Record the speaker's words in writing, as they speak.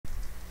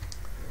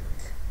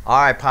All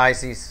right,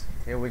 Pisces,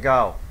 here we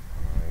go.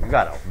 You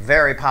got a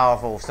very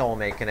powerful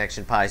soulmate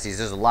connection, Pisces.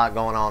 There's a lot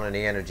going on in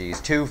the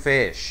energies. Two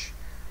fish.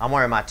 I'm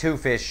wearing my two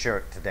fish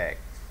shirt today.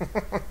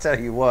 Tell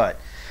you what,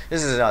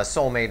 this is a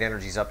soulmate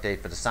energies update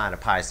for the sign of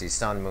Pisces,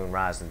 Sun, Moon,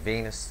 Rising,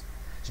 Venus.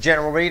 It's a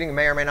general reading. It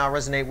may or may not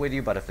resonate with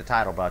you, but if the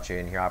title brought you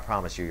in here, I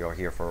promise you, you're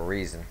here for a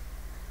reason.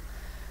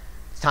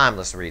 It's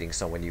timeless reading,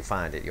 so when you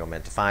find it, you're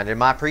meant to find it. In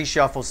my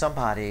pre-shuffle,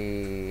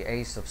 somebody,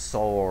 Ace of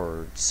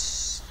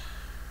Swords.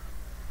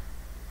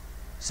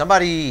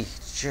 Somebody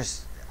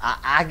just,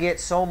 I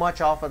get so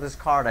much off of this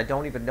card, I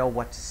don't even know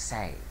what to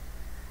say.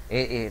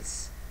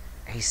 It's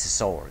Ace of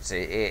Swords.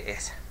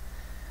 There's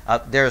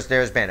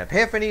been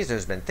epiphanies,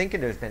 there's been thinking,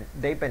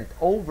 they've been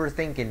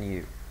overthinking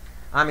you.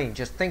 I mean,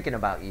 just thinking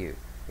about you.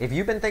 If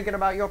you've been thinking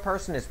about your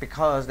person, it's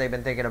because they've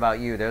been thinking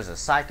about you. There's a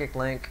psychic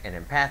link, an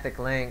empathic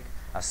link,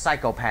 a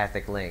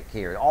psychopathic link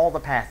here. All the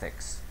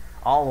pathics,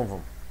 all of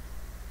them.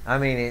 I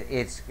mean,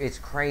 it's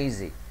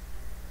crazy,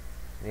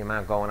 the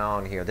amount going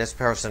on here. This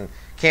person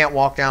can't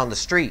walk down the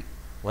street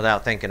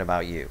without thinking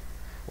about you.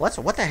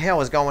 What the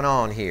hell is going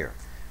on here?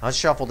 Let's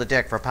shuffle the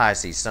deck for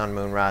Pisces, Sun,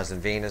 Moon, Rising,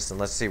 Venus, and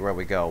let's see where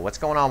we go. What's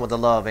going on with the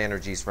love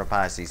energies for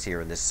Pisces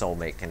here in this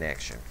soulmate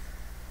connection?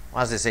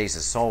 Why is this Ace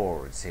of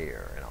Swords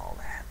here and all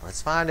that?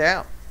 Let's find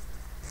out.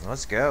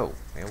 Let's go.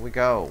 Here we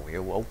go.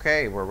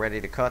 Okay, we're ready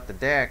to cut the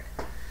deck.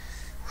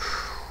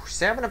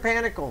 Seven of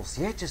Pentacles.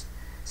 Yeah, just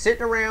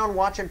sitting around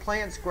watching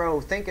plants grow,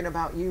 thinking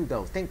about you,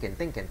 though. Thinking.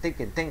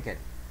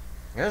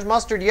 There's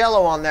mustard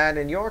yellow on that,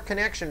 and your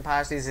connection,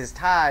 Pisces, is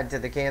tied to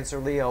the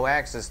Cancer-Leo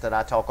axis that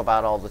I talk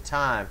about all the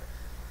time.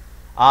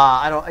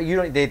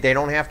 They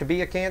don't have to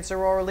be a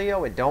Cancer or a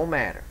Leo. It don't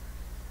matter.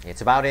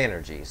 It's about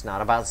energy. It's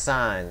not about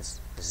signs.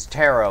 This is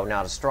tarot,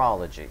 not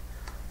astrology.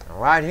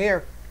 And right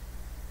here,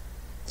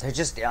 they're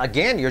just,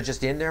 again, you're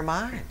just in their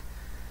mind.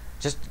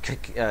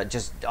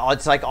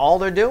 It's like all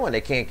they're doing. They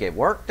can't get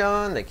work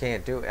done. They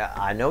can't do.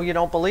 I know you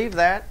don't believe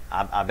that.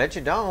 I bet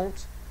you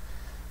don't.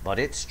 But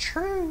it's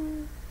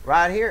true.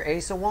 Right here,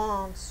 Ace of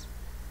Wands.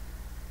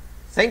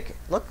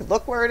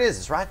 Look where it is.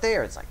 It's right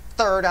there. It's like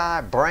third eye,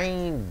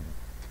 brain,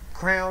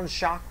 crown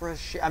chakra.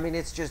 I mean,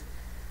 it's just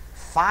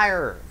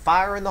fire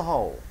in the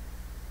hole.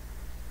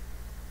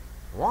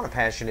 I want a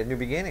passionate new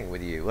beginning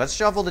with you. Let's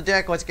shuffle the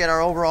deck. Let's get our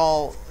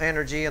overall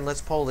energy, and let's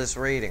pull this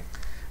reading.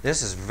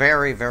 This is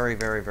very, very,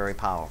 very, very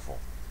powerful.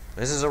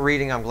 This is a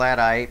reading I'm glad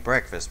I ate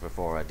breakfast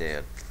before I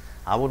did.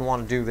 I wouldn't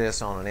want to do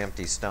this on an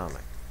empty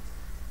stomach.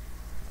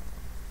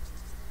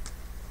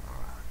 All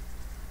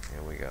right.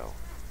 Here we go.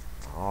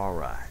 All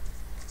right.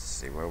 Let's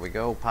see where we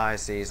go,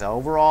 Pisces.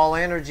 Overall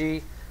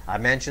energy. I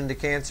mentioned the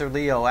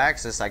Cancer-Leo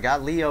axis. I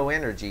got Leo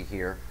energy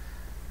here.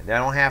 They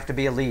don't have to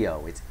be a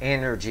Leo. It's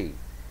energy.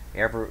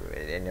 Never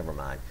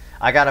mind.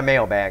 I got a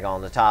mailbag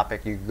on the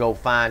topic. You can go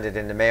find it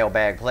in the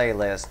mailbag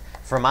playlist.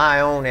 For my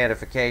own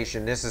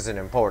edification, this is an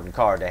important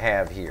card to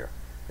have here.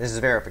 This is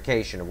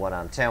verification of what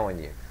I'm telling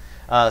you.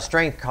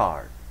 Strength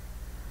card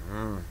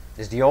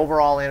is the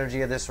overall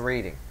energy of this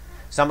reading.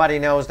 Somebody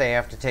knows they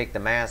have to take the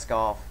mask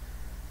off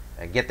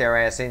and get their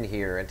ass in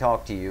here and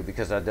talk to you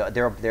because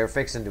they're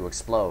fixing to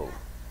explode.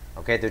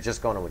 Okay, they're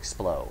just going to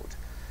explode.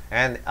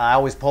 And I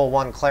always pull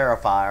one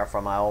clarifier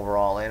from my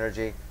overall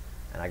energy,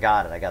 and I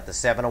got it. I got the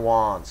Seven of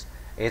Wands.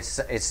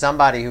 It's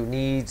somebody who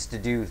needs to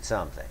do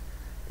something.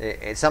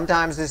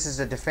 Sometimes this is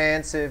a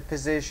defensive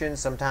position.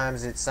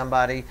 Sometimes it's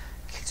somebody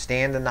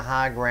standing the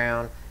high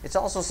ground. It's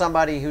also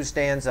somebody who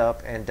stands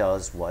up and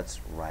does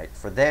what's right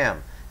for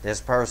them. This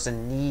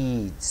person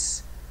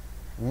needs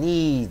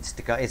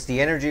to go. It's the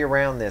energy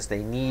around this.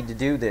 They need to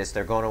do this.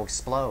 They're going to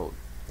explode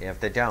if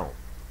they don't.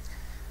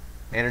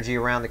 Energy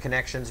around the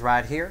connections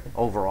right here,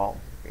 overall.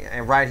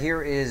 And right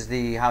here is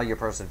how your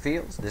person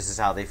feels. This is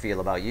how they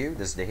feel about you.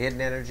 This is the hidden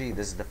energy.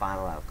 This is the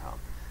final outcome.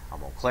 I'm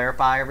going to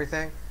clarify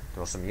everything.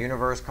 Throw some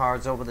universe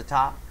cards over the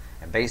top,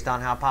 and based on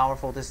how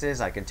powerful this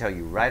is, I can tell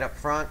you right up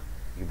front,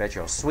 you bet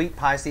your sweet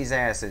Pisces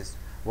asses,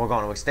 we're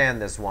going to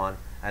extend this one,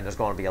 and there's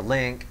going to be a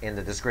link in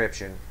the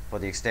description for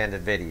the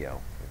extended video.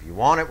 If you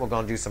want it, we're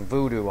going to do some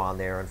voodoo on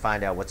there and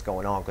find out what's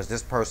going on, because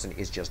this person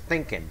is just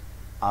thinking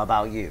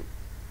about you.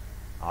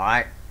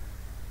 Alright?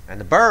 And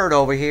the bird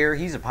over here,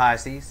 he's a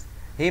Pisces.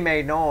 He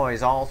made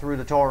noise all through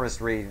the Taurus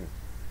reading.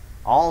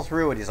 All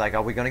through it, he's like,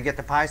 are we going to get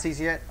to Pisces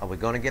yet? Are we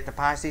going to get to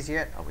Pisces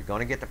yet? Are we going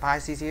to get to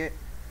Pisces yet?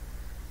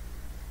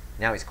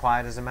 Now he's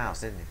quiet as a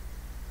mouse, isn't he?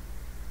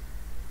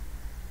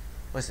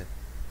 Listen,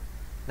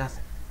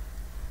 nothing.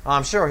 Oh,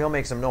 I'm sure he'll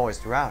make some noise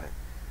throughout it.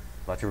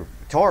 But through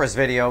Taurus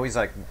video, he's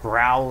like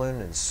growling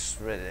and...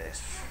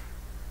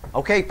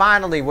 Okay,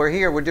 finally, we're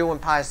here. We're doing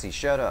Pisces.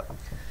 Shut up.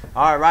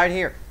 All right, right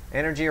here.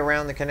 Energy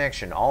around the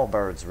connection. All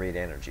birds read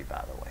energy,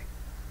 by the way.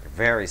 They're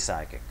very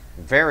psychic,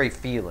 very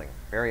feeling,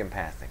 very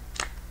empathic.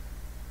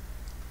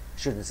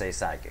 Shouldn't say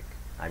psychic.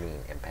 I mean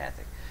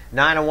empathic.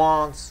 Nine of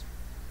Wands.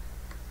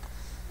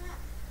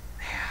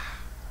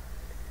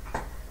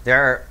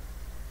 They're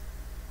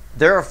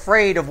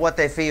afraid of what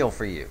they feel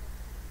for you.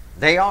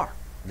 They are.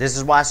 This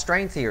is why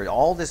strength here.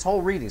 All this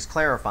whole reading is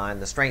clarifying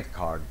the strength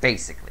card,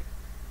 basically.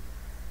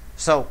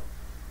 So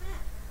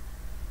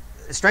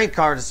The strength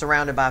card is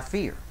surrounded by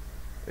fear.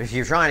 If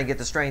you're trying to get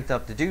the strength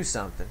up to do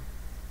something,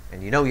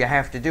 and you know you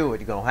have to do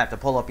it, you're going to have to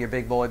pull up your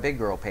big boy, big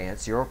girl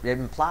pants. It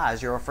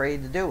implies you're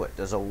afraid to do it.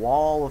 There's a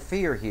wall of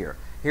fear here.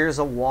 Here's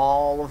a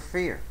wall of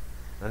fear.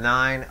 The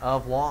 9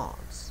 of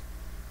Wands.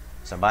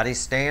 Somebody's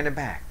standing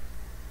back.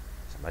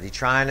 Somebody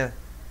trying to...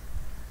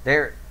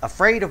 They're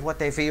afraid of what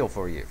they feel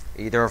for you.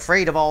 They're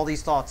afraid of all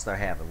these thoughts they're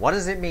having. What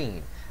does it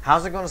mean?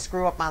 How's it going to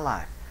screw up my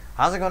life?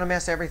 How's it going to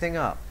mess everything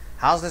up?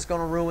 How's this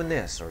going to ruin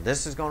this? Or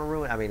this is going to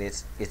ruin... I mean,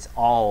 it's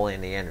all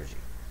in the energy.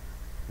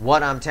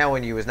 What I'm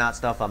telling you is not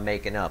stuff I'm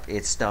making up.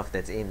 It's stuff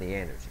that's in the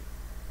energy.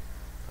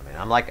 I mean,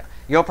 I'm like,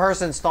 your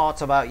person's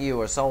thoughts about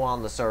you are so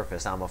on the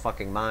surface. I'm a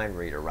fucking mind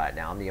reader right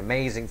now. I'm the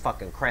amazing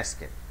fucking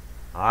Kreskin.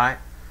 All right?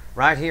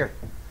 Right here.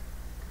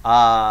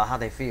 How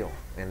they feel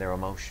in their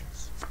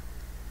emotions.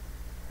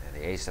 And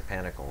the Ace of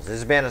Pentacles. This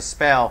has been a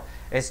spell.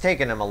 It's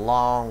taken them a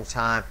long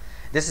time.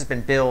 This has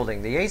been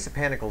building. The Ace of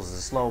Pentacles is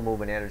a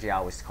slow-moving energy. I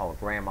always call it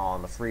grandma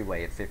on the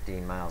freeway at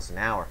 15 miles an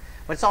hour.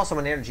 But it's also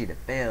an energy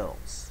that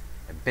builds.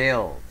 It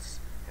builds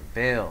and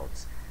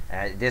builds.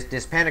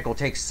 This pentacle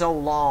takes so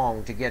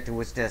long to get to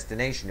its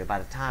destination that by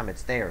the time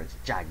it's there, it's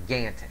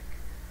gigantic.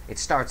 It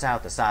starts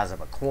out the size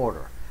of a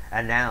quarter,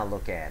 and now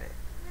look at it.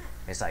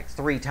 It's like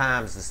 3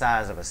 times the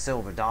size of a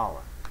silver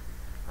dollar.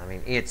 I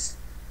mean, it's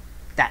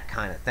that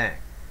kind of thing.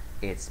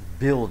 It's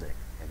building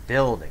and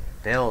building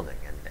and building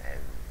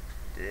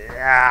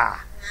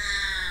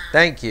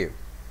Thank you.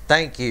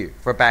 Thank you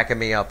for backing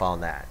me up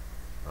on that.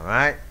 All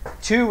right?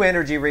 2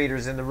 energy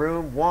readers in the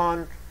room,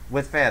 1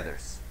 with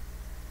feathers.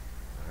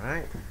 All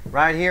right?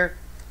 Right here,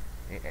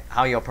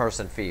 how your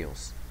person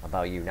feels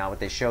about you. Not what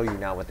they show you,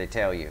 not what they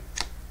tell you.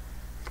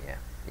 Yeah,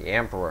 the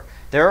Emperor.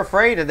 They're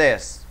afraid of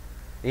this.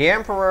 The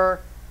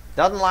Emperor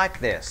doesn't like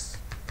this.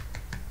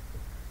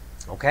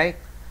 Okay?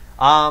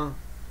 The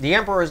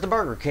Emperor is the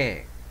Burger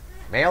King.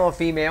 Male or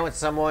female, it's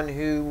someone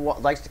who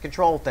likes to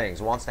control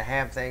things, wants to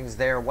have things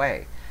their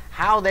way.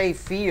 How they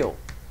feel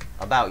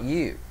about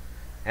you.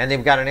 And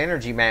they've got an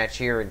energy match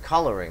here in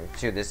coloring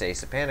to this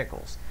Ace of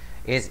Pentacles.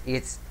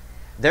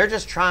 They're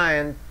just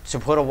trying to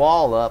put a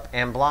wall up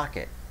and block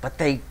it. But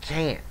they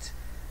can't.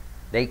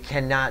 They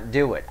cannot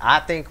do it. I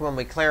think when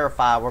we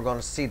clarify, we're going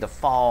to see the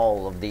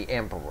fall of the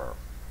Emperor.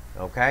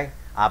 Okay?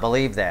 I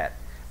believe that.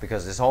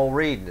 Because this whole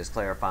reading is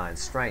clarifying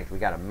strength. We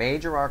got a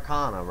major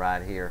arcana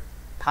right here.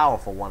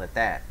 Powerful one at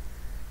that.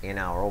 In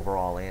our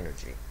overall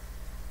energy.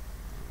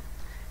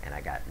 And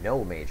I got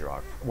no major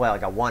arcana. Well, I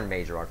got 1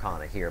 major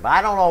arcana here. But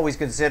I don't always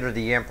consider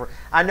the Emperor.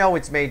 I know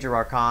it's major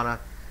arcana.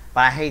 But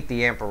I hate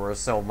the Emperor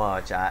so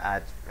much.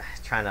 I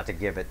try not to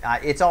give it.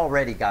 It's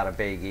already got a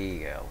big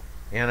ego.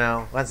 You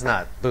know? Let's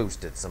not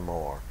boost it some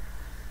more.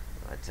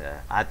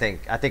 But I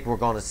think we're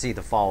going to see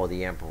the fall of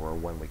the Emperor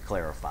when we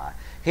clarify.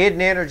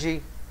 Hidden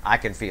energy. I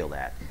can feel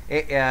that.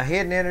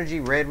 Hidden energy,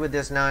 red with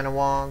this 9 of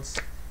Wands.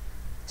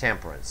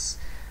 Temperance.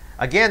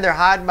 Again, they're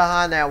hiding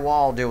behind that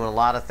wall doing a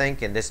lot of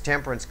thinking. This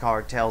Temperance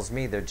card tells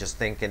me they're just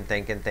thinking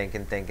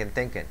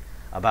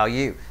about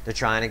you. They're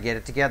trying to get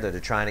it together. They're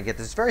trying to get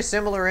this very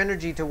similar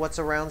energy to what's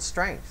around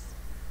strength.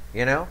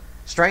 You know?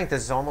 Strength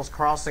is almost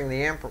crossing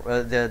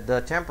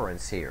the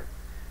Temperance here.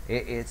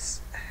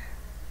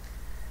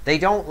 They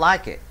don't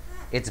like it.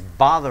 It's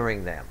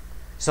bothering them.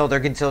 So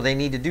they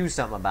need to do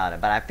something about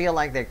it. But I feel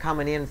like they're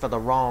coming in for the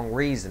wrong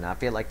reason. I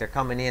feel like they're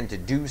coming in to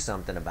do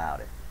something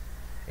about it.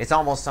 It's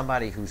almost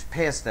somebody who's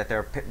pissed that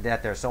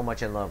they're so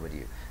much in love with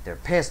you. They're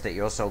pissed that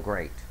you're so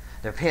great.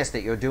 They're pissed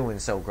that you're doing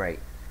so great.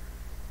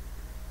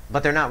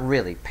 But they're not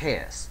really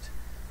pissed.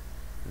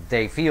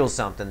 They feel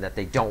something that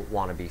they don't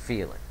want to be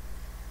feeling.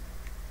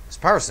 This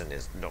person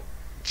is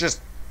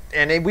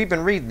and we've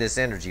been reading this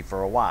energy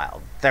for a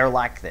while. They're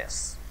like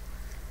this.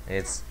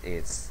 It's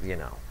you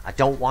know, I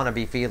don't want to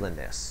be feeling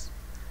this.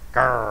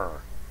 Grr.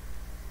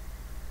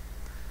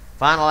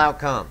 Final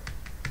outcome.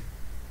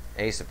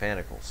 Ace of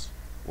Pentacles.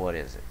 What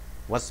is it?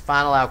 What's the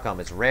final outcome?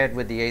 It's red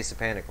with the Ace of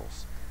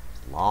Pentacles.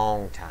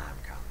 Long time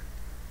coming.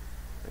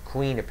 The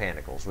Queen of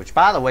Pentacles, which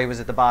by the way was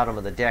at the bottom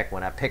of the deck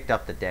when I picked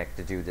up the deck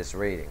to do this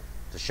reading.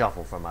 To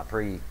shuffle from my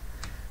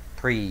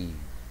pre-reading.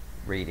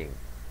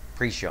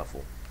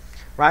 Pre-shuffle.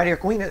 Right here,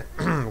 Queen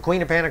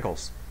of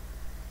Pentacles.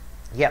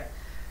 Yep.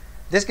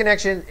 This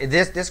connection,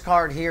 this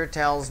card here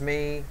tells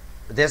me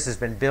this has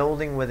been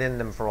building within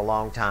them for a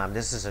long time.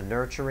 This is a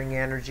nurturing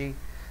energy.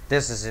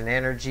 This is an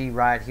energy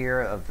right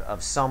here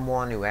of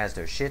someone who has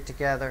their shit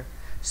together.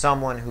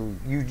 Someone who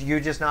you're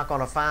just not going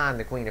to find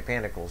the Queen of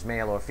Pentacles,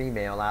 male or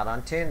female, out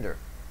on Tinder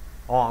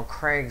or on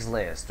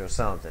Craigslist or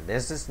something.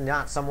 This is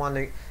not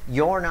someone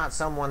you're not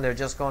someone they're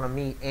just going to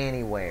meet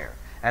anywhere,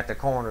 at the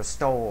corner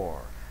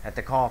store, at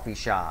the coffee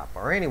shop,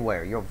 or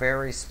anywhere. You're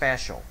very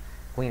special.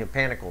 Queen of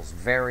Pentacles,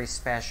 very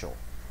special,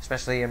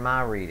 especially in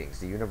my readings.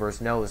 The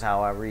universe knows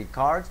how I read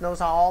cards, knows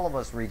how all of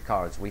us read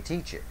cards. We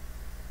teach it,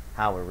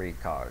 how we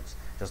read cards.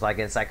 Just like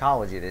in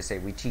psychology, they say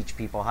we teach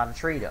people how to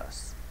treat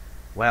us.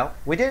 Well,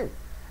 we do.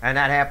 And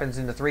that happens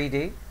in the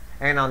 3D.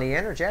 And on the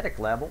energetic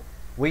level,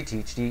 we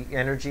teach the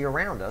energy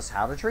around us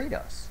how to treat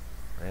us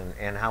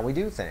and how we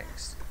do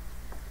things.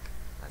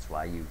 That's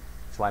why you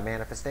That's why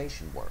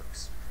manifestation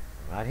works.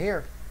 Right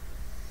here.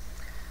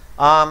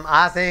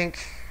 I think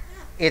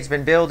it's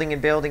been building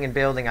and building and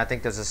building. I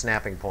think there's a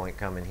snapping point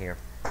coming here.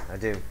 I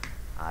do.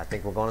 I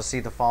think we're going to see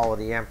the fall of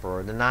the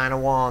Emperor. The Nine of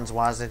Wands,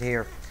 why is it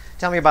here?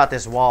 Tell me about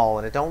this wall,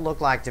 and it don't look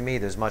like to me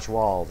there's much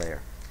wall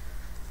there.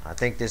 I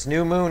think this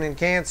new moon in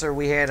Cancer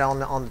we had on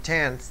the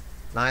 10th,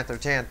 9th or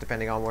 10th,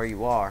 depending on where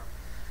you are,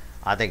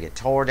 I think it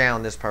tore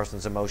down this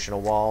person's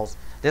emotional walls.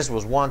 This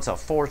was once a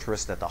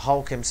fortress that the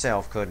Hulk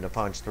himself couldn't have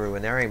punched through,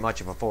 and there ain't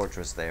much of a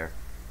fortress there.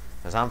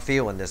 Because I'm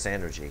feeling this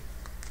energy.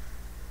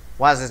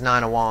 Why is this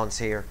Nine of Wands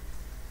here?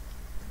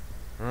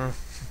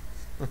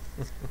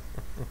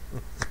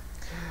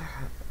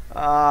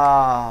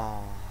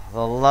 Oh,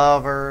 the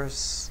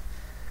Lovers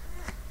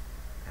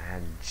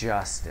and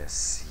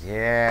Justice.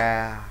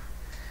 Yeah.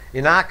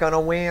 You're not going to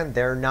win.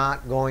 They're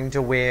not going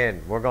to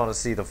win. We're going to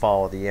see the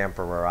fall of the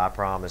Emperor. I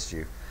promise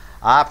you.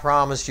 I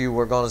promise you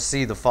we're going to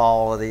see the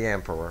fall of the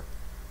Emperor.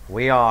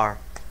 We are.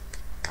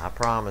 I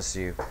promise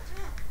you.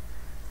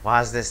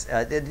 Why is this?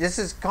 This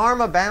is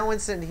karma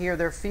balancing here.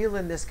 They're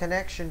feeling this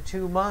connection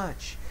too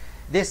much.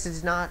 This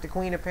is not the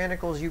Queen of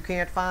Pentacles. You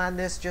can't find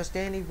this just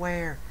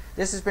anywhere.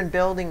 This has been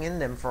building in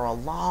them for a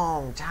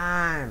long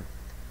time.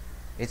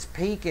 It's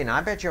peaking. I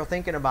bet you're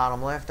thinking about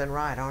them left and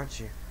right, aren't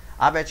you?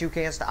 I bet you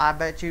can't. I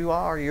bet you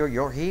are.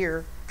 You're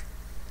here.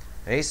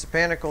 Ace of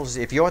Pentacles.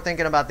 If you're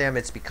thinking about them,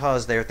 it's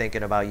because they're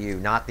thinking about you,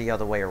 not the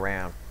other way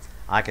around.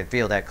 I can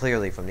feel that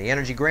clearly from the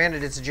energy.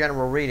 Granted, it's a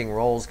general reading.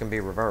 Roles can be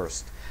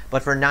reversed.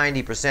 But for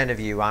 90% of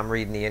you, I'm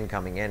reading the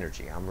incoming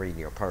energy. I'm reading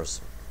your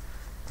person.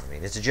 I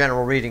mean, it's a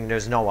general reading.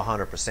 There's no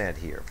 100%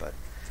 here. But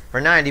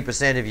for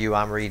 90% of you,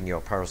 I'm reading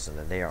your person.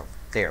 And they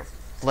are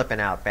flipping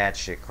out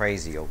batshit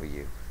crazy over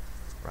you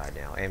right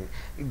now. And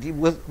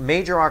with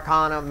major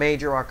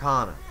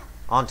arcana,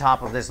 on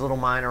top of this little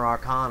minor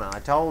arcana, I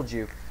told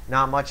you,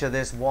 not much of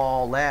this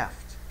wall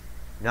left.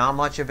 Not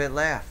much of it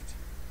left.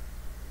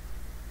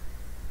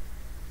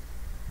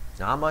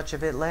 Not much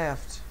of it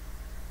left.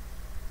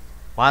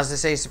 Why is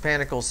this Ace of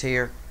Pentacles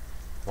here?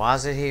 Why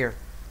is it here?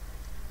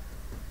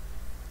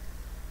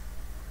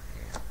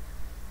 Yeah.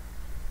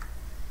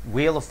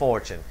 Wheel of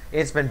Fortune.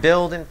 It's been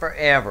building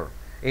forever.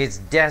 It's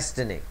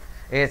destiny.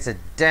 It's a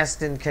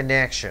destined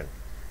connection.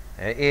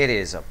 It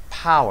is a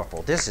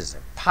powerful. This is a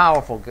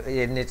powerful.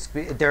 And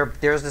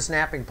there's the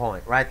snapping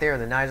point right there.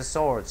 The Knight of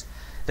Swords.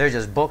 They're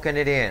just booking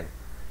it in.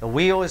 The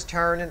wheel is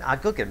turning. I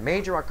look at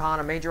major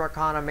arcana, major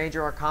arcana,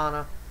 major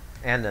arcana.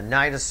 And the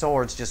Knight of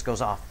Swords just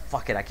goes off.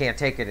 Fuck it, I can't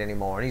take it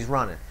anymore. And he's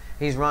running.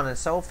 He's running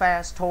so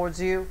fast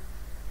towards you.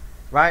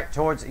 Right?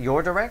 Towards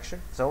your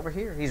direction. It's over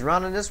here. He's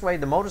running this way.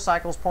 The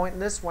motorcycle's pointing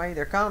this way.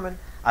 They're coming.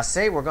 I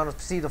say we're going to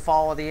see the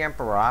fall of the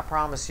Emperor. I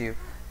promise you.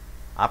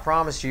 I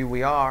promise you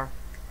we are.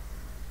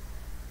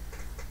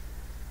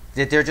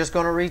 That they're just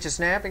going to reach a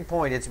snapping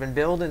point. It's been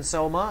building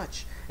so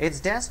much. It's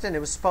destined. It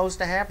was supposed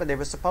to happen. They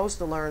were supposed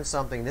to learn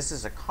something. This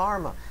is a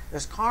karma.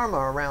 There's karma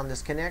around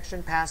this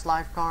connection. Past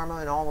life karma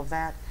and all of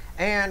that.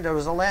 And there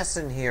was a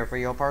lesson here for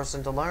your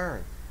person to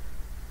learn.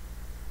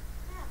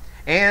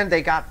 And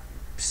they got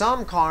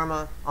some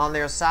karma on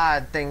their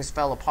side. Things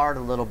fell apart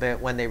a little bit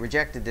when they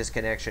rejected this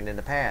connection in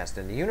the past.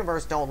 And the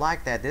universe don't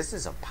like that. This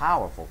is a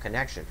powerful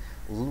connection.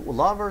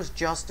 Lovers,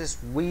 Justice,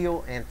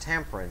 Wheel, and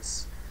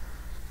Temperance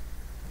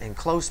in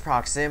close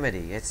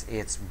proximity.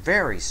 It's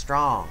very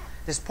strong.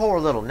 This poor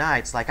little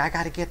knight's like, I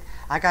gotta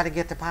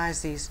get to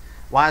Pisces.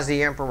 Why is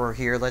the Emperor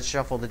here? Let's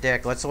shuffle the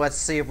deck. Let's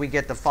see if we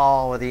get the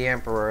fall of the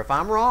Emperor. If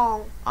I'm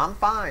wrong, I'm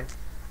fine.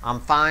 I'm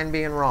fine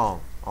being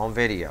wrong on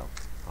video.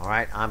 All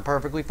right, I'm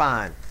perfectly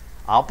fine.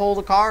 I'll pull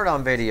the card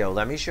on video.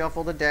 Let me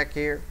shuffle the deck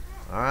here.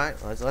 All right,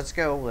 let's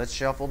go. Let's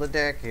shuffle the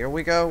deck. Here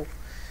we go.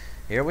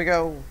 Here we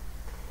go.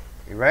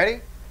 You ready?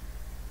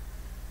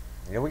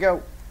 Here we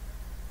go.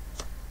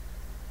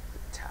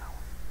 The Tower.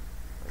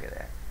 Look at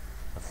that.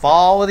 The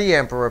fall of the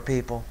Emperor,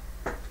 people.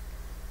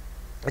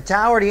 The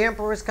Tower, the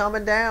Emperor is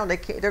coming down.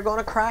 They're going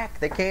to crack.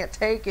 They can't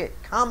take it.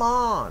 Come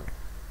on.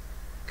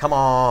 Come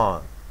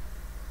on.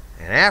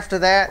 And after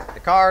that,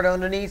 the card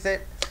underneath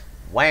it,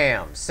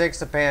 wham,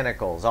 Six of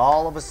Pentacles.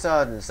 All of a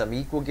sudden, some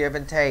equal give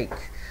and take.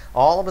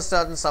 All of a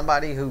sudden,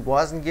 somebody who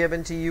wasn't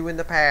given to you in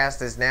the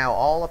past is now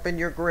all up in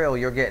your grill.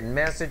 You're getting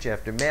message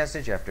after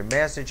message after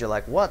message. You're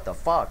like, what the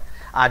fuck?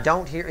 I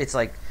don't hear. It's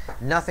like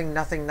nothing,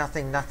 nothing,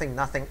 nothing, nothing,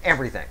 nothing,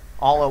 everything.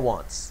 All at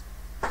once.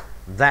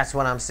 That's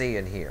what I'm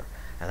seeing here.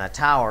 And the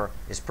Tower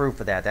is proof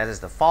of that. That is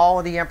the fall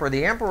of the Emperor.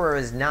 The Emperor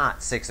is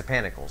not Six of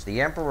Pentacles.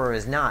 The Emperor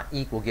is not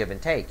equal give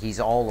and take. He's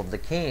all of the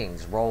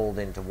kings rolled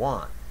into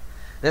one.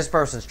 This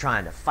person's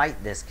trying to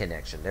fight this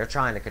connection. They're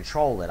trying to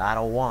control it. I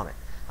don't want it.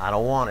 I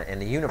don't want it.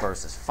 And the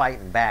universe is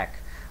fighting back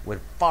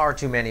with far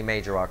too many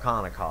major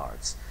arcana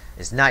cards.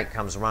 This knight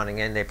comes running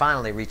in. They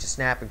finally reach a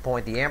snapping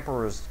point. The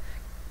Emperor's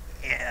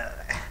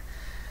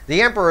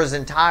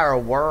entire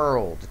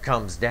world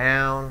comes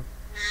down.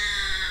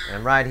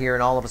 And right here,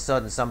 and all of a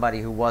sudden,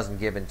 somebody who wasn't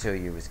given to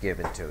you is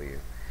given to you.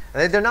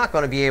 They're not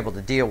going to be able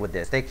to deal with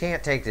this. They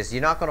can't take this.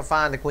 You're not going to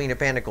find the Queen of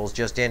Pentacles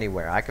just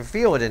anywhere. I can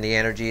feel it in the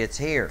energy. It's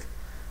here.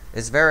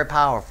 It's very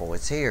powerful.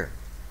 It's here.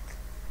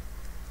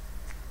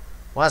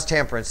 Why is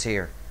Temperance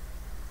here?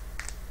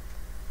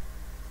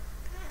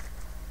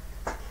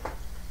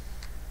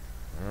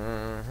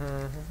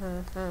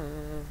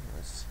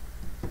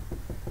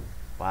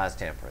 Why is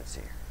Temperance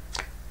here?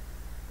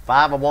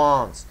 Five of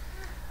Wands.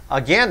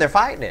 Again, they're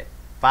fighting it.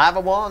 Five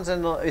of Wands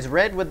is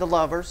red with the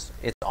Lovers.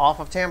 It's off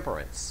of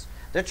Temperance.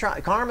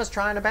 Karma's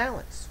trying to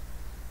balance.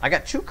 I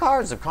got two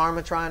cards of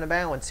Karma trying to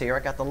balance here. I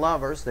got the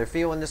Lovers. They're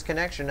feeling this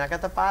connection. I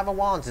got the Five of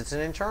Wands. It's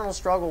an internal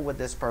struggle with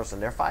this person.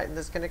 They're fighting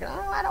this connection.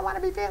 Oh, I don't want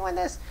to be feeling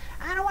this.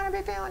 I don't want to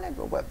be feeling it.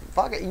 But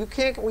fuck it. You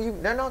can't.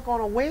 They're not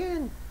going to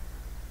win.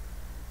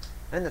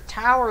 And the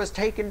Tower is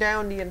taking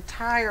down the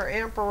entire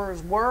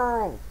Emperor's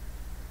world.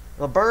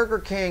 The Burger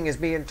King is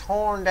being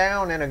torn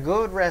down and a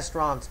good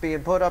restaurant's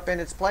being put up in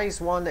its place,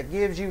 one that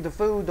gives you the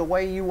food the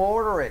way you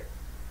order it.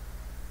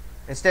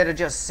 Instead of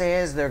just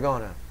says they're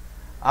gonna.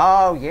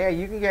 Oh yeah,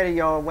 you can get it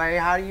your way.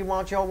 How do you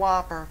want your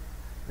Whopper?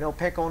 No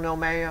pickle, no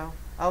mayo.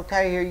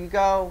 Okay, here you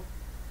go.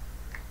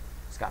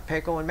 It's got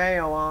pickle and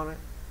mayo on it.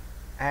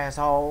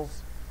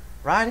 Assholes.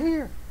 Right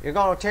here. You're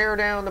gonna tear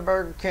down the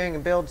Burger King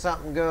and build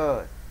something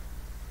good.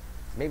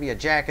 Maybe a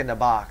Jack in the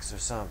Box or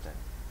something.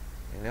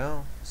 You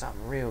know?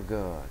 Something real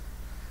good.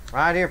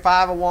 Right here,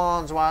 Five of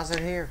Wands. Why is it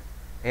here?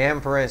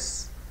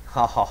 Empress.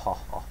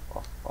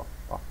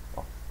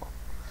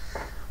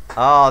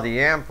 Oh, the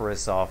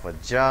Empress off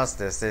of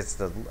Justice.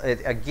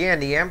 Again,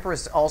 the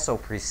Empress also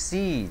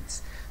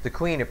precedes the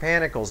Queen of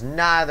Pentacles.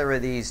 Neither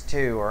of these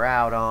two are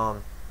out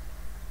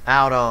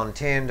on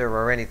Tinder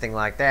or anything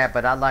like that.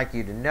 But I'd like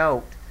you to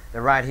note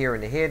that right here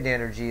in the hidden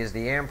energy is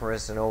the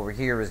Empress, and over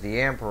here is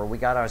the Emperor. We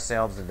got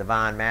ourselves a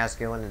divine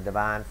masculine and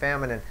divine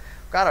feminine.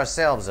 Got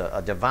ourselves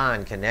a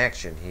divine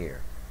connection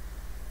here.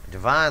 A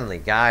divinely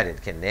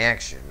guided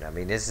connection. I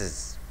mean, this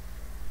is,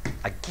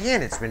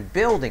 again, it's been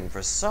building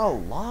for so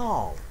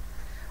long.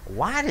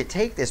 Why did it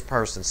take this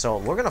person so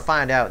long? We're going to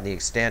find out in the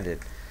extended.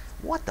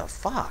 What the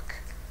fuck?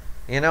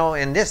 You know,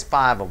 and this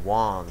Five of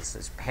Wands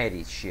is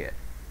petty shit.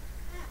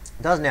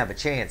 Doesn't have a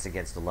chance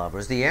against the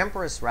Lovers. The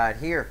Empress right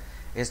here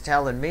is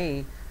telling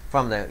me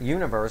from the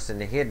universe and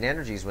the hidden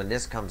energies when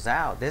this comes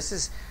out, this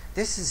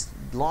is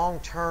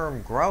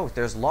long-term growth.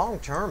 There's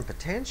long-term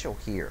potential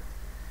here.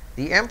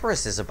 The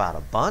Empress is about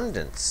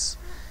abundance.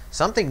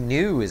 Something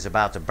new is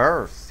about to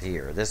birth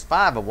here. This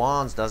Five of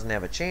Wands doesn't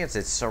have a chance.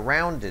 It's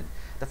surrounded.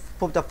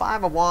 The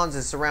Five of Wands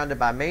is surrounded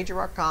by Major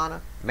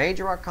Arcana,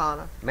 Major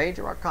Arcana,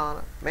 Major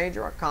Arcana,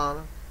 Major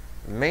Arcana,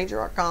 Major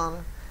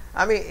Arcana.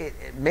 I mean,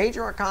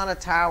 Major Arcana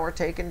Tower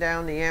taking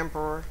down the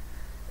Emperor.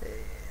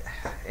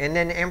 And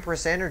then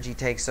Empress energy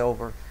takes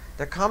over.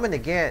 They're coming to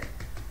get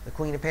the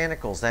Queen of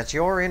Pentacles. That's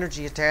your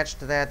energy attached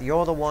to that.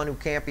 You're the one who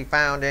can't be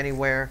found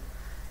anywhere.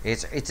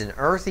 It's an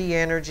earthy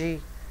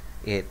energy.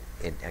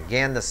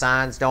 Again, the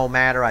signs don't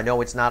matter. I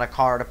know it's not a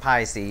card of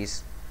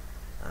Pisces.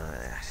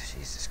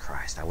 Jesus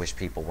Christ. I wish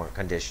people weren't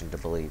conditioned to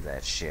believe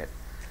that shit.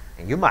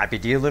 And you might be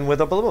dealing with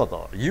a blah, blah,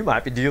 blah. You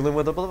might be dealing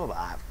with a blah, blah,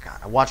 blah. God,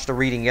 I watched a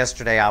reading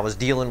yesterday. I was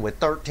dealing with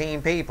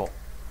 13 people.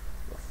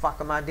 What the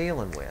fuck am I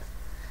dealing with?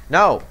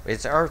 No,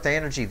 it's earth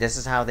energy. This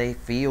is how they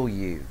feel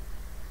you.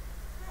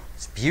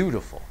 It's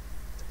beautiful.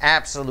 It's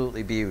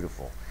absolutely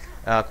beautiful.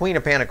 Queen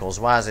of Pentacles,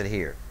 why is it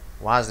here?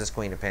 Why is this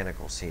Queen of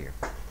Pentacles here?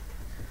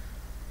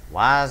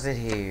 Why is it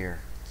here?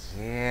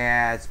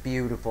 Yeah, it's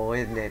beautiful,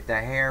 isn't it? The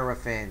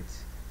Hierophant.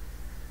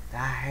 The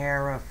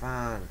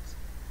Hierophant.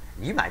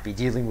 You might be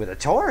dealing with a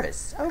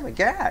Taurus. Oh my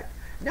God.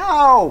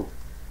 No!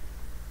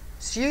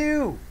 It's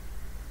you.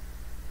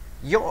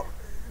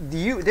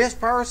 This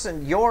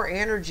person, your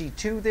energy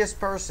to this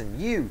person,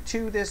 you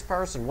to this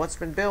person, what's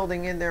been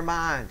building in their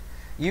mind.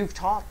 You've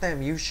taught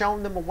them, you've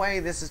shown them a way.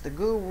 This is the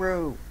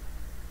guru.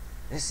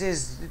 This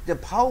is the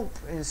Pope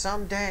in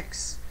some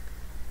decks.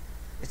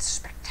 It's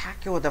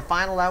spectacular. The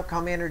final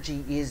outcome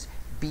energy is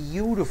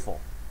beautiful.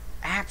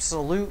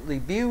 Absolutely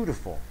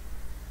beautiful.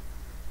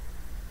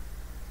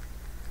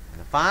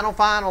 And the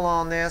final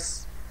on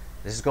this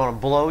is going to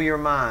blow your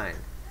mind.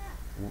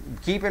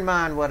 Keep in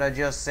mind what I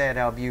just said,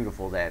 how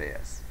beautiful that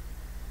is.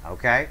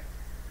 Okay?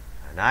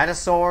 A Knight of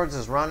Swords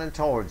is running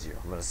towards you.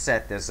 I'm going to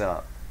set this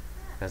up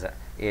because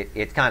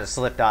it kind of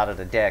slipped out of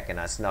the deck and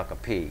I snuck a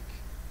peek.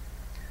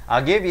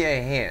 I'll give you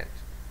a hint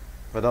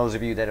for those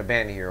of you that have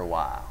been here a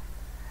while.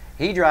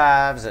 He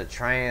drives a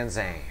Trans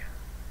Am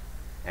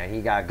and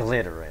he got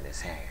glitter in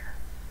his hair.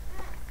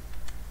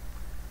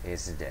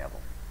 It's the devil.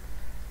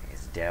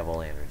 It's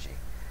devil energy.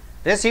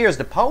 This here is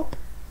the Pope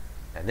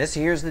and this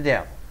here is the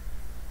devil.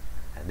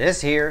 And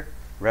this here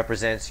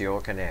represents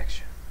your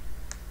connection.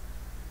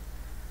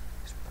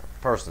 This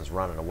person's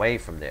running away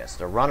from this.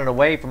 They're running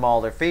away from all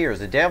their fears.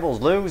 The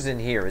devil's losing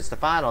here. It's the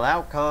final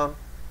outcome.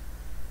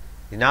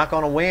 You're not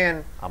going to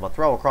win. I'm going to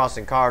throw a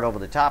crossing card over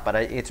the top, but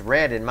it's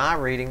red in my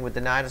reading with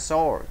the Knight of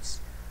Swords.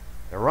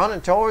 They're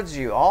running towards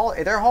you.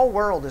 Their whole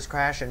world is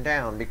crashing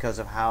down because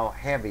of how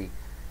heavy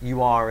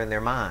you are in their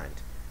mind.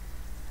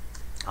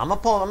 I'm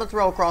going to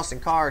throw a crossing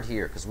card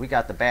here because we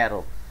got the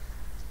battle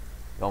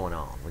going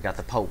on. We got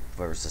the Pope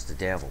versus the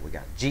devil. We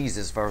got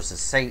Jesus versus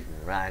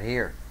Satan right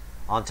here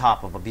on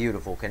top of a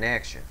beautiful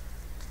connection.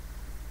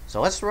 So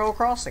let's throw a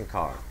crossing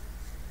card.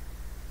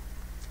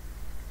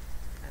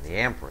 And the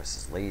Empress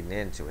is leading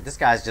into it. This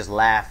guy's just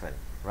laughing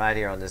right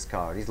here on this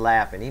card. He's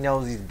laughing. He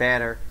knows he's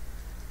better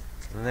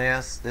than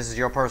this. This is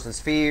your person's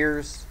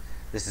fears.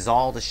 This is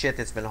all the shit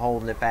that's been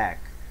holding it back.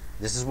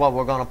 This is what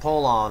we're going to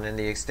pull on in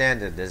the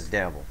extended, this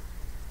devil.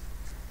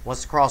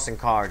 What's the crossing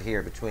card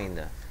here between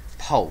the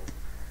Pope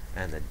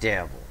and the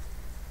devil?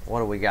 What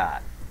do we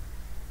got?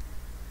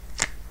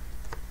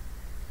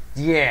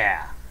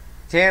 Yeah.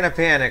 10 of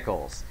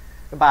Pentacles.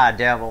 Goodbye,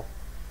 devil.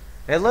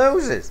 It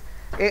loses.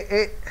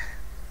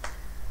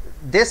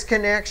 This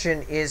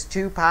connection is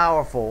too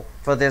powerful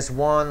for this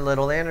one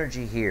little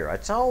energy here. I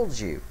told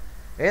you.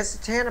 It's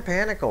the 10 of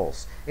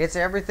Pentacles. It's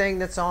everything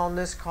that's on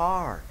this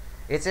card.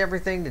 It's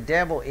everything the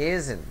devil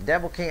isn't. The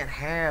devil can't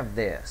have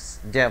this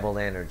devil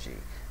energy.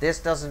 This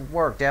doesn't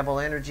work. Devil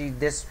energy,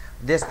 this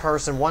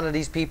person, one of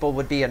these people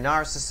would be a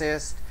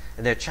narcissist,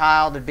 and their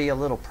child would be a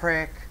little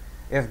prick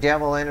if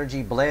devil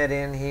energy bled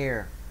in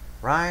here,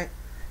 right?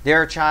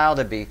 Their child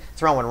would be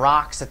throwing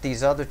rocks at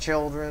these other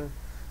children.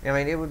 I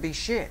mean, it would be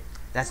shit.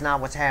 That's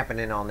not what's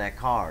happening on that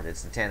card.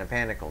 It's the 10 of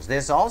Pentacles.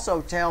 This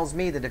also tells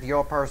me that if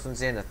your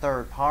person's in a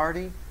third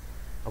party,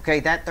 okay,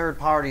 that third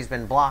party's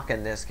been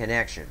blocking this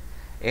connection.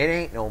 It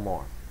ain't no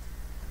more.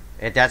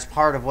 That's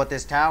part of what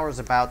this tower is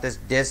about.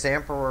 This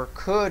Emperor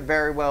could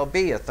very well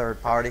be a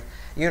third party.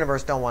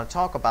 Universe don't want to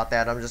talk about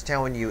that. I'm just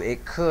telling you,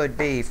 it could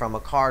be from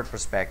a card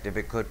perspective.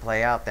 It could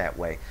play out that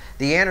way.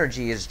 The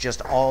energy is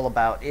just all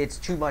about, it's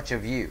too much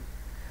of you.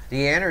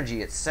 The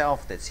energy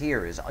itself that's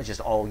here is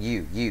just all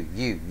you.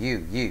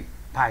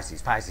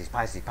 Pisces, Pisces,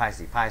 Pisces,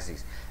 Pisces,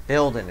 Pisces.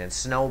 Building and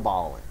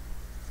snowballing.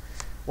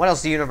 What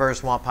else do the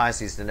universe want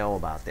Pisces to know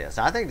about this?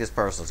 I think this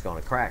person's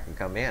going to crack and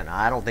come in.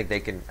 The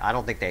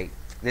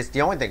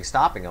only thing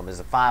stopping them is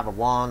the 5 of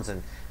Wands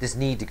and this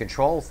need to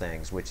control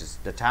things, which is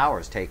the tower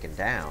is taken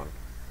down.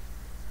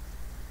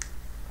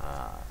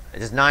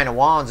 This 9 of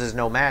Wands is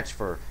no match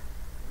for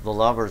the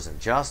Lovers and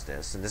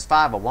Justice. And this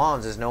 5 of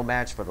Wands is no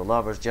match for the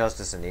Lovers,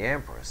 Justice, and the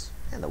Empress.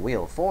 And the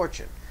Wheel of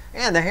Fortune.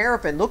 And the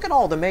Hierophant. Look at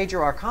all the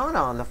major arcana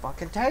on the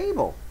fucking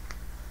table.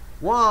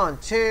 1,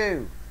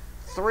 2,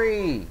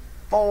 3,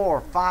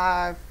 4,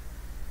 5,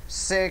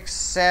 6,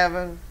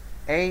 7,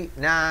 8,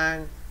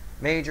 9,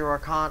 major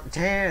arcana,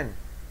 10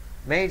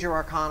 major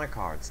arcana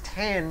cards.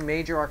 10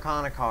 major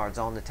arcana cards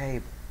on the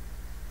table.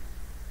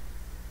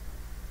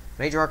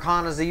 Major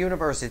arcana is the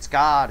universe. It's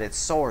God. It's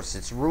source.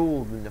 It's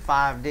ruled in the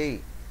 5D.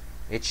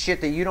 It's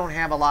shit that you don't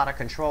have a lot of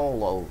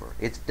control over.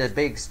 It's the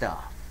big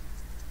stuff.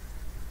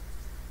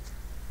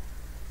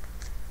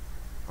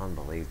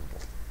 Unbelievable.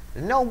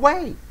 There's no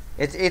way.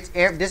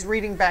 This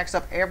reading backs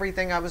up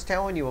everything I was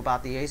telling you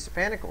about the Ace of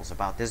Pentacles,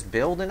 about this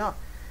building up.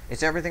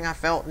 It's everything I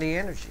felt in the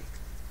energy.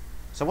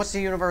 So what's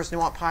the universe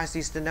want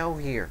Pisces to know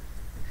here?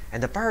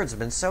 And the birds have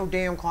been so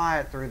damn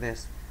quiet through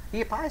this.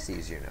 Yeah,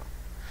 Pisces, you know.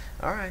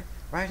 All right,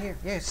 right here.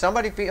 Yeah,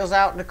 somebody feels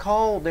out in the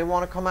cold. They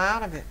want to come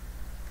out of it.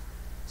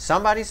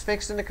 Somebody's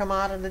fixing to come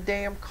out of the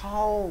damn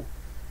cold.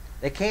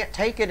 They can't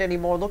take it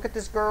anymore. Look at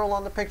this girl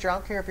on the picture. I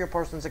don't care if your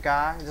person's a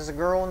guy. There's a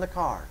girl in the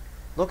card.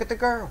 Look at the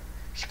girl.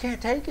 She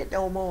can't take it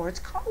no more. It's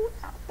cold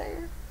out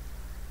there.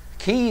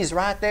 Keys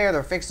right there.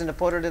 They're fixing to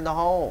put it in the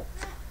hole.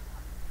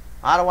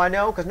 How do I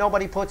know? Because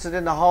nobody puts it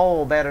in the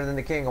hole better than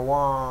the King of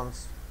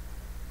Wands.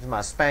 This is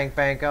my Spank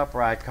Bank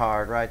Upright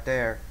card right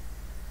there.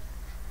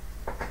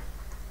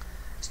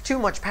 There's too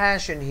much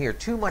passion here.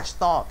 Too much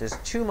thought. There's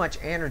too much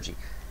energy.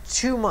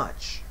 Too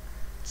much.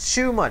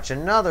 Too much.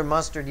 Another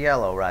mustard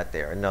yellow right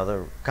there.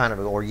 Another kind of,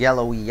 or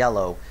yellowy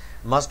yellow.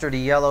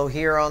 Mustardy yellow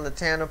here on the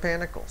 10 of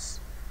Pentacles.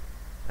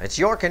 It's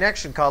your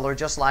connection color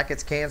just like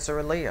it's Cancer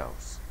and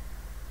Leo's.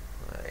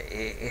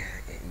 It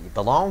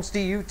belongs to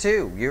you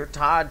too. You're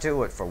tied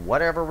to it for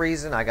whatever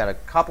reason. I got a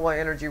couple of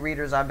energy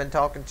readers I've been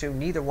talking to.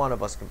 None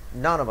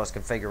of us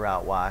can figure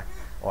out why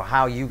or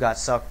how you got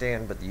sucked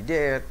in, but you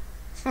did.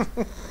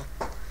 And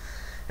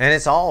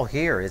it's all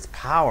here. It's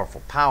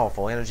powerful,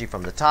 powerful energy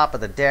from the top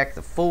of the deck.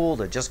 The Fool,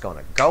 they're just going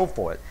to go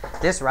for it.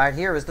 This right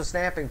here is the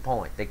snapping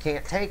point. They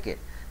can't take it.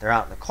 They're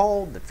out in the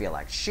cold. They feel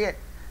like shit.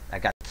 I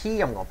got the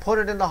key. I'm going to put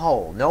it in the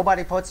hole.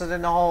 Nobody puts it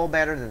in the hole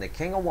better than the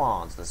King of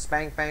Wands, the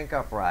Spank Bank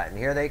Upright. And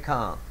here they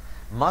come.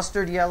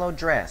 Mustard yellow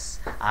dress,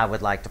 I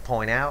would like to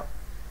point out.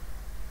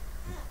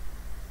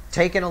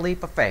 Taking a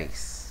leap of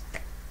faith.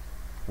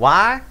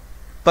 Why?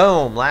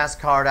 Boom. Last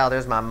card out.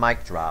 There's my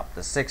mic drop.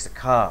 The 6 of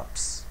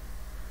Cups.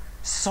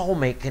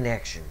 Soulmate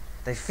connection.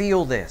 They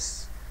feel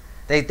this.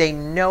 They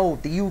know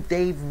you.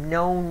 They've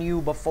known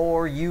you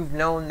before. You've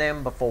known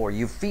them before.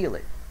 You feel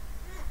it.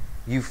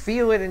 You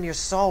feel it in your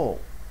soul.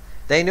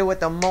 They knew at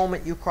the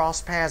moment you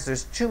crossed paths.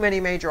 There's too many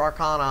major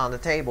arcana on the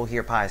table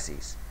here,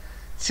 Pisces.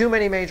 Too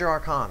many major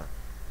arcana.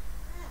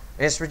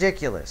 It's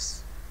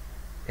ridiculous.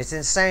 It's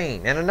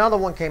insane. And another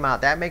one came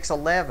out. That makes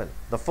 11.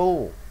 The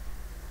Fool.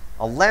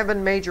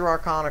 11 major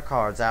arcana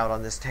cards out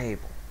on this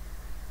table.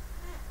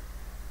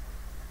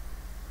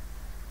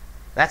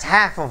 That's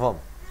half of them.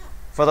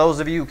 For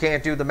those of you who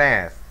can't do the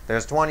math,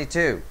 there's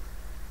 22.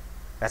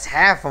 That's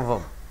half of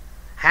them.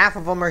 Half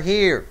of them are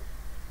here.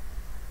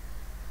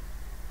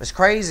 It's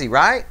crazy,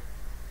 right?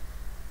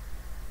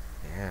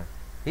 Yeah.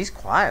 He's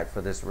quiet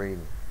for this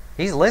reading.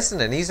 He's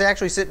listening. He's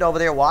actually sitting over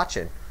there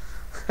watching.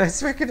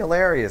 It's freaking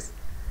hilarious.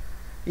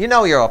 You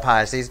know you're a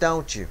Pisces,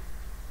 don't you?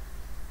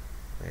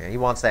 Yeah, he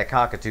wants that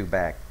cockatoo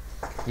back.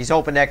 He's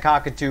hoping that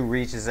cockatoo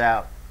reaches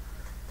out.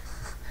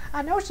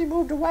 I know she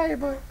moved away,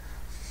 but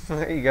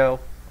there you go.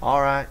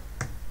 All right.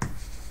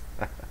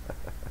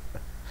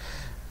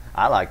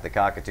 I like the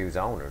cockatoo's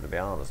owner, to be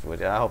honest with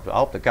you. I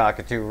hope the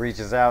cockatoo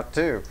reaches out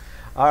too.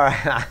 All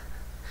right.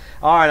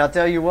 All right, I'll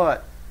tell you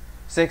what.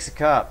 6 of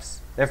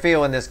Cups. They're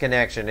feeling this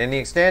connection. In the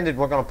extended,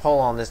 we're going to pull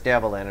on this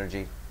devil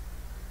energy.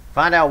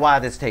 Find out why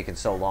this is taking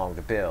so long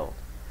to build.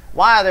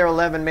 Why are there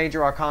 11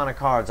 major arcana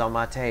cards on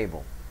my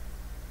table?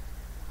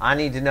 I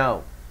need to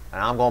know.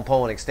 And I'm going to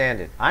pull an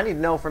extended. I need to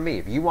know for me.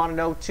 If you want to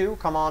know too,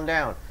 come on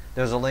down.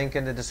 There's a link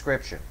in the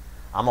description.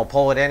 I'm going to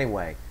pull it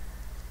anyway.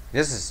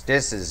 This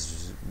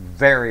is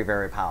very,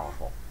 very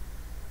powerful.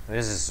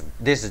 This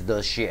is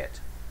the shit.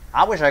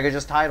 I wish I could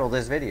just title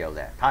this video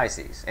that.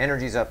 Pisces,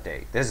 Energies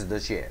Update. This is the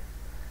shit.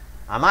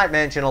 I might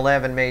mention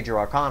 11 major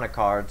arcana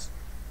cards.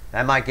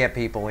 That might get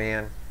people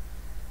in.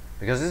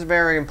 Because this is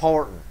very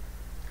important.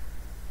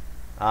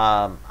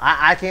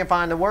 I can't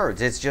find the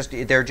words.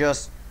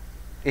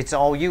 It's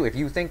all you. If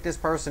you think this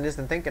person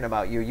isn't thinking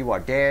about you, you are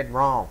dead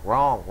wrong.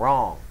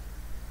 Wrong.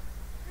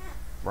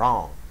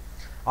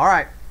 All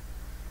right.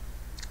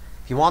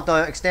 If you want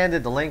the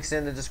extended, the link's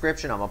in the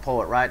description. I'm going to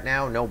pull it right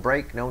now. No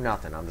break, no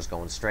nothing. I'm just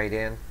going straight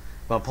in.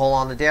 We're going to pull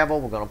on the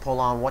devil. We're going to pull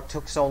on what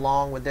took so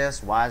long with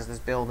this. Why is this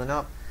building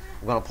up?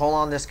 We're going to pull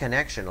on this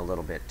connection a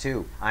little bit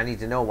too. I need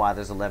to know why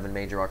there's 11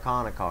 major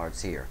arcana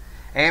cards here.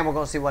 And we're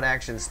going to see what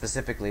actions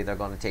specifically they're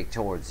going to take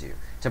towards you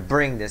to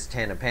bring this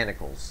 10 of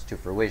Pentacles to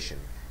fruition.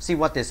 See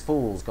what this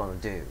fool's going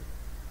to do.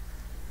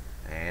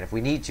 And if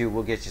we need to,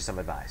 we'll get you some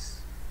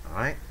advice. All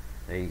right?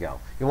 There you go.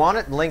 You want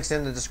it? Link's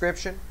in the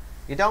description.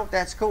 You don't?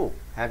 That's cool.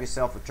 Have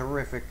yourself a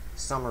terrific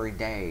summery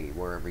day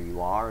wherever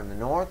you are in the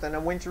north and a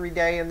wintry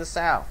day in the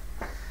south.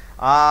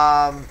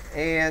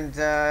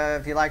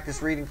 If you like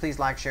this reading, please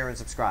like, share, and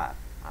subscribe.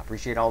 I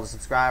appreciate all the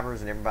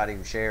subscribers and everybody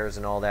who shares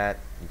and all that.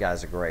 You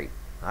guys are great.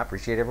 I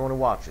appreciate everyone who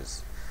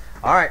watches.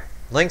 All right.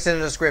 Link's in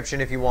the description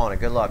if you want it.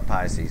 Good luck,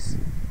 Pisces.